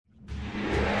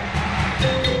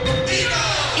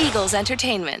Eagles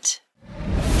Entertainment.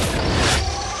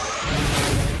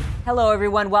 Hello,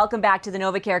 everyone. Welcome back to the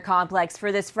NovaCare Complex for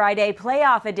this Friday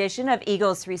playoff edition of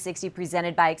Eagles 360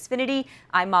 presented by Xfinity.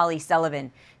 I'm Molly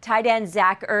Sullivan. Tight end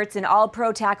Zach Ertz and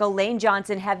All-Pro tackle Lane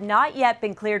Johnson have not yet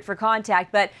been cleared for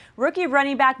contact, but rookie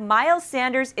running back Miles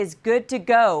Sanders is good to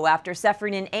go after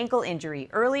suffering an ankle injury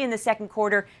early in the second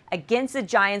quarter against the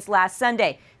Giants last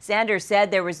Sunday. Sanders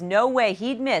said there was no way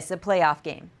he'd miss a playoff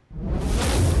game.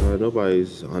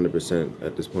 Nobody's 100%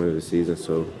 at this point of the season,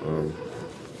 so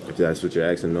if that's what you're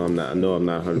asking, no, I'm not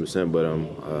 100%, but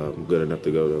I'm good enough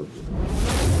to go, though.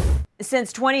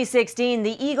 Since 2016,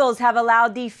 the Eagles have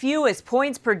allowed the fewest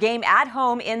points per game at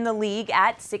home in the league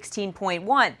at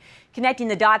 16.1. Connecting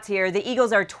the dots here, the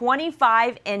Eagles are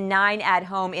 25-9 at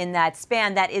home in that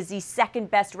span. That is the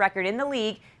second best record in the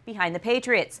league behind the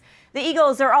Patriots. The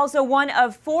Eagles are also one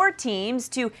of 4 teams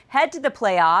to head to the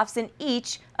playoffs in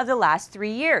each of the last 3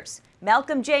 years.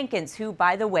 Malcolm Jenkins, who,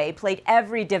 by the way, played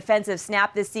every defensive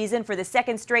snap this season for the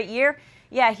second straight year.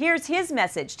 Yeah, here's his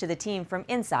message to the team from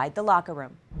inside the locker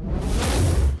room.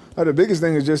 The biggest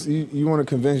thing is just you want to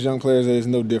convince young players that it's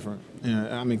no different.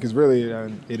 I mean, because really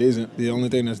it isn't. The only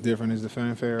thing that's different is the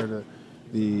fanfare,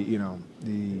 the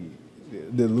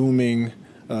looming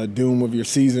doom of your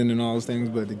season and all those things.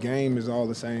 But the game is all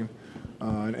the same.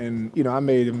 And I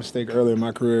made a mistake earlier in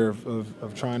my career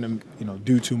of trying to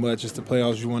do too much. It's the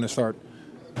playoffs. You want to start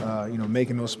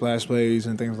making those splash plays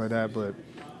and things like that. But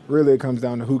really, it comes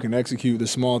down to who can execute the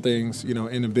small things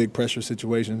in the big pressure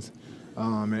situations.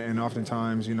 And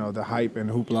oftentimes, the hype and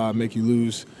hoopla make you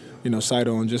lose, sight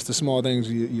on just the small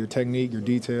things, your technique, your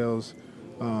details.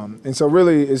 And so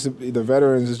really, it's the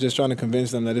veterans is just trying to convince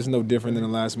them that it's no different than the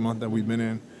last month that we've been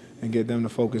in and get them to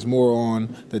focus more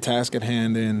on the task at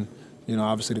hand than,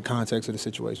 obviously the context of the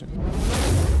situation.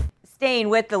 Staying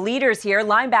with the leaders here,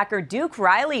 linebacker Duke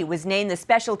Riley was named the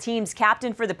special teams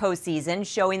captain for the postseason,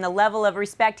 showing the level of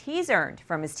respect he's earned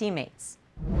from his teammates.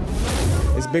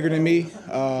 It's bigger than me.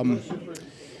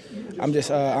 I'm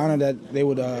just honored that they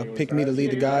would pick me to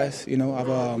lead the guys. I've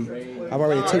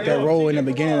already took that role in the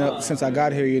beginning since I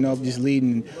got here. Just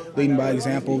leading by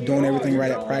example, doing everything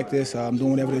right at practice, doing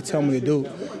whatever they tell me to do.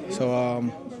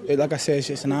 So, like I said, it's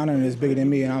just an honor and it's bigger than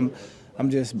me, and I'm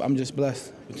just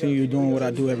blessed. Continue doing what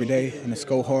I do every day, and it's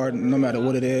go hard no matter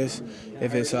what it is.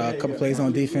 If it's a couple plays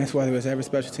on defense, whether it's every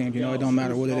special team, it don't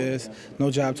matter what it is. No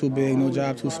job too big, no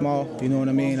job too small. You know what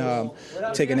I mean?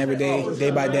 Taking every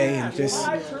day by day, and just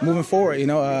moving forward.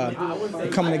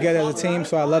 Coming together as a team.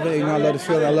 So I love it. I love the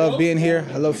feeling. I love being here.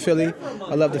 I love Philly.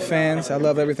 I love the fans. I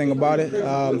love everything about it.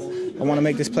 I want to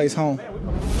make this place home.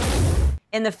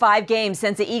 In the 5 games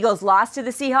since the Eagles lost to the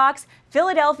Seahawks,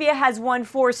 Philadelphia has won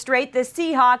 4 straight. The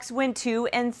Seahawks win 2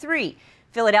 and 3.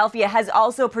 Philadelphia has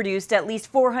also produced at least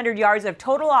 400 yards of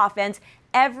total offense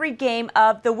every game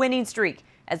of the winning streak.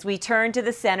 As we turn to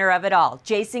the center of it all,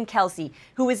 Jason Kelce,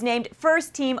 who was named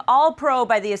first-team All-Pro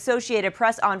by the Associated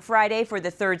Press on Friday for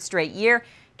the 3rd straight year.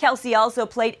 Kelce also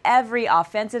played every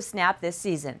offensive snap this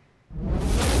season.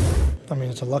 I mean,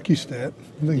 it's a lucky stat.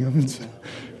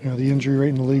 The injury rate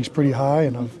in the league's pretty high,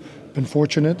 and I've been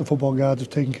fortunate. The football gods have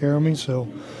taken care of me, so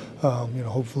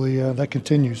hopefully that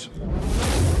continues.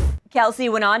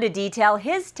 Kelce went on to detail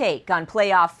his take on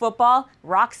playoff football.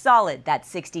 Rock solid, that's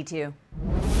 62.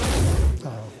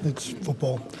 It's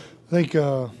football. I think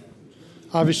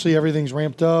obviously everything's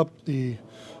ramped up. The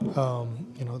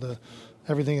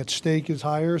everything at stake is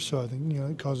higher, so I think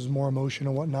it causes more emotion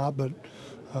and whatnot. But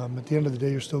at the end of the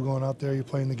day, you're still going out there, you're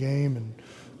playing the game, and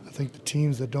I think the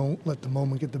teams that don't let the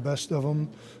moment get the best of them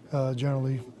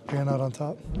generally pan out on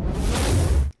top.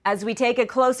 As we take a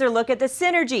closer look at the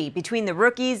synergy between the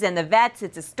rookies and the vets,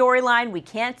 it's a storyline we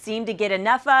can't seem to get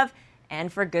enough of,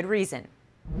 and for good reason.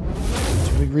 It's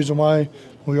a big reason why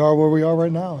we are where we are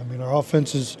right now. I mean, our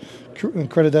offense is, and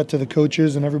credit that to the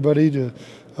coaches and everybody to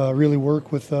really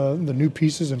work with the new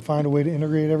pieces and find a way to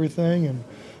integrate everything. And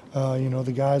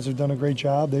the guys have done a great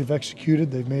job. They've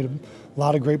executed. They've made a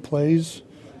lot of great plays.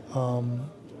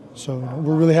 So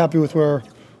we're really happy with where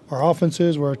our offense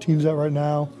is, where our team's at right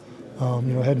now,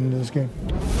 heading into this game.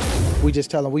 We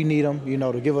just tell them we need them,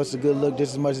 to give us a good look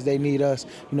just as much as they need us,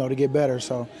 to get better.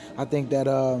 So I think that,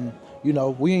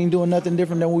 we ain't doing nothing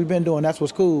different than what we've been doing. That's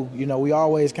what's cool. We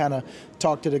always kind of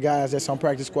talk to the guys that's on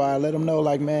practice squad, let them know,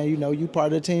 like, man, you part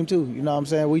of the team too. You know what I'm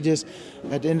saying? We just,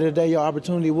 at the end of the day, your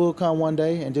opportunity will come one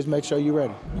day, and just make sure you're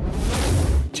ready.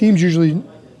 Teams usually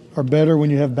are better when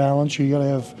you have balance. You got to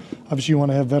have, obviously you want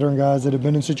to have veteran guys that have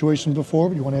been in situations before,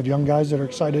 but you want to have young guys that are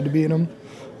excited to be in them.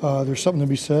 There's something to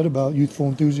be said about youthful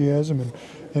enthusiasm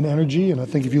and energy, and I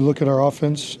think if you look at our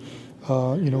offense,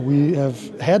 We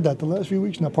have had that the last few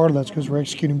weeks. Now, part of that's because we're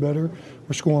executing better,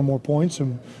 we're scoring more points,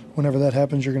 and whenever that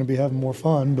happens, you're going to be having more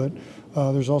fun. But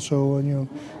there's also, you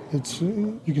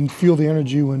can feel the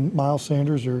energy when Miles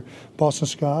Sanders or Boston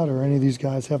Scott or any of these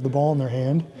guys have the ball in their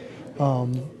hand.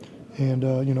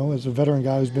 As a veteran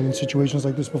guy who's been in situations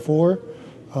like this before,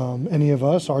 any of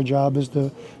us, our job is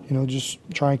to, just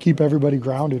try and keep everybody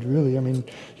grounded, really. I mean,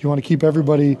 you want to keep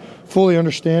everybody fully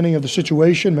understanding of the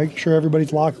situation, making sure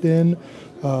everybody's locked in.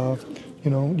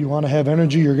 You want to have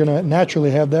energy. You're going to naturally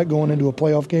have that going into a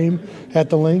playoff game at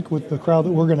the Link with the crowd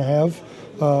that we're going to have.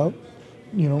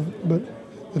 But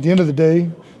at the end of the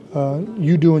day,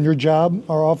 you doing your job,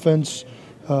 our offense,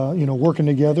 working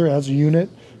together as a unit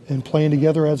and playing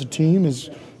together as a team is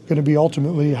going to be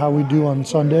ultimately how we do on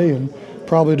Sunday and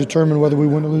probably determine whether we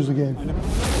win or lose the game.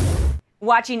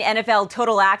 Watching NFL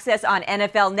Total Access on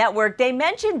NFL Network, they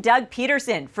mentioned Doug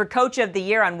Peterson for Coach of the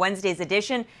Year on Wednesday's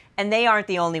edition, and they aren't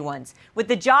the only ones. With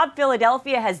the job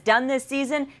Philadelphia has done this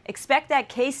season, expect that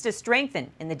case to strengthen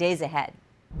in the days ahead.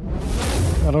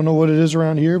 I don't know what it is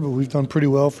around here, but we've done pretty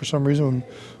well for some reason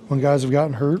when guys have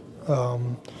gotten hurt.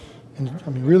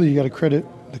 Really, you got to credit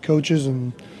the coaches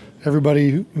and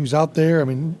everybody who's out there. I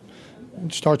mean,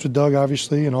 it starts with Doug,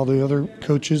 obviously, and all the other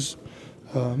coaches,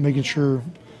 making sure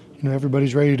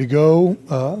everybody's ready to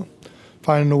go,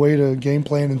 finding a way to game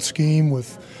plan and scheme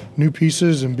with new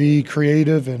pieces and be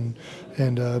creative and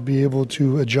be able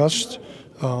to adjust.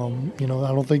 I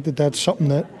don't think that's something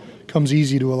that comes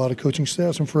easy to a lot of coaching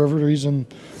staffs, and for every reason,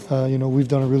 we've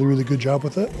done a really, really good job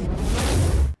with it.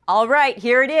 All right,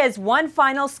 here it is, one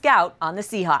final scout on the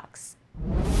Seahawks.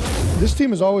 This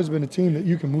team has always been a team that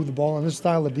you can move the ball on. This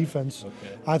style of defense,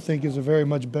 I think, is a very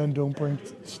much bend, don't break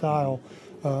style.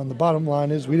 And the bottom line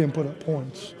is we didn't put up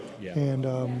points. Yeah.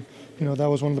 And, that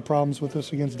was one of the problems with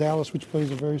us against Dallas, which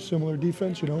plays a very similar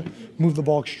defense. Moved the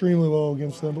ball extremely well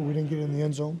against them, but we didn't get in the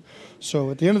end zone. So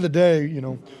at the end of the day,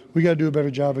 we got to do a better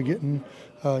job of getting,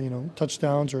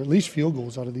 touchdowns or at least field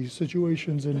goals out of these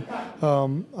situations. And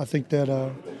I think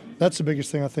that that's the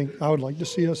biggest thing I think I would like to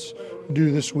see us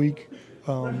do this week.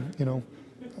 I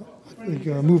think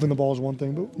moving the ball is one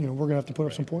thing, but, we're going to have to put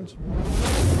up some points.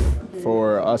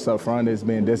 For us up front, it's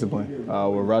being disciplined.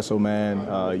 With Russell,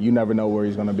 man, you never know where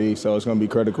he's going to be, so it's going to be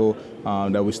critical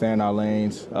that we stay in our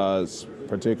lanes,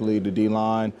 particularly the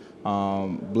D-line,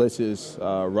 blitzes,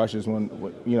 rushes when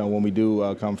we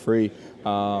do come free.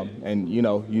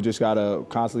 You just got to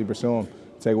constantly pursue him,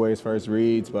 take away his first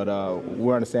reads, but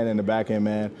we're understanding the back end,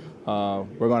 man.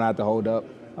 We're going to have to hold up.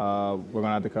 We're going to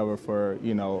have to cover for,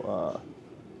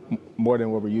 more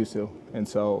than what we're used to. And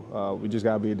so we just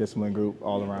got to be a disciplined group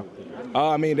all around.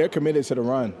 They're committed to the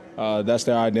run. That's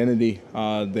their identity.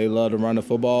 They love to run the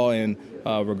football, and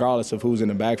regardless of who's in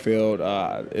the backfield,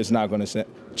 it's not going to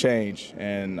change.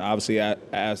 And obviously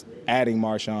adding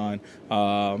Marshawn,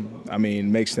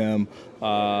 makes them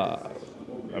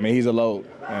he's a load,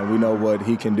 and we know what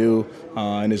he can do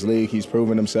in this league. He's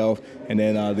proven himself. And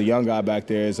then the young guy back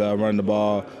there is running the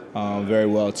ball very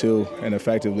well, too, and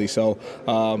effectively. So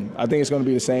I think it's going to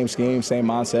be the same scheme, same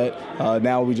mindset.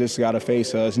 Now we just got to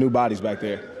face new bodies back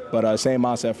there. But same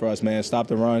mindset for us, man. Stop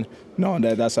the run, knowing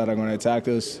that that's how they're going to attack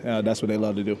us. That's what they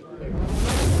love to do.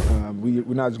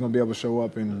 We're not just going to be able to show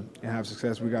up and have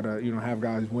success. We got to, have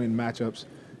guys win matchups.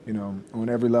 On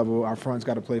every level. Our front's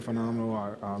got to play phenomenal.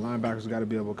 Our linebackers got to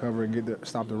be able to cover and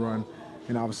stop the run.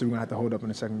 And obviously, we're going to have to hold up in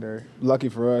the secondary. Lucky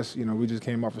for us, we just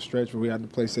came off a stretch where we had to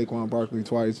play Saquon Barkley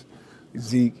twice,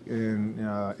 Zeke and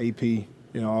AP,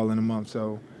 all in a month.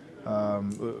 So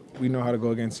we know how to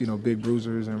go against, big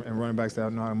bruisers and running backs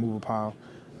that know how to move a pile.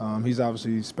 He's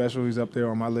obviously special. He's up there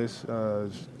on my list,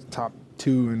 top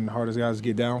 2 and hardest guys to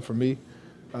get down for me.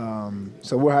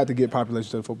 So we'll have to get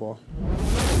population to the football.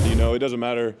 It doesn't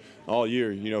matter all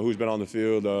year, who's been on the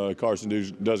field.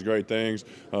 Carson does great things.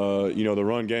 The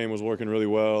run game was working really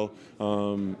well.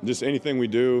 Just anything we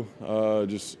do, we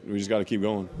just got to keep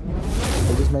going.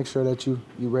 So just make sure that you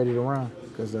ready to run,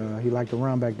 because he liked to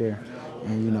run back there.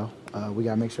 And, we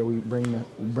got to make sure we bring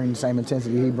the same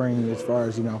intensity he brings as far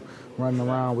as, running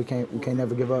around. We can't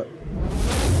never give up.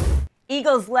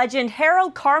 Eagles legend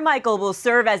Harold Carmichael will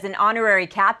serve as an honorary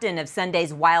captain of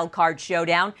Sunday's Wild Card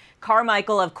Showdown.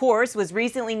 Carmichael, of course, was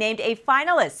recently named a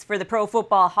finalist for the Pro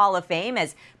Football Hall of Fame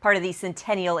as part of the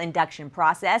Centennial induction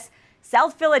process.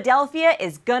 South Philadelphia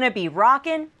is gonna be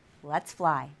rockin'. Let's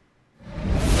fly.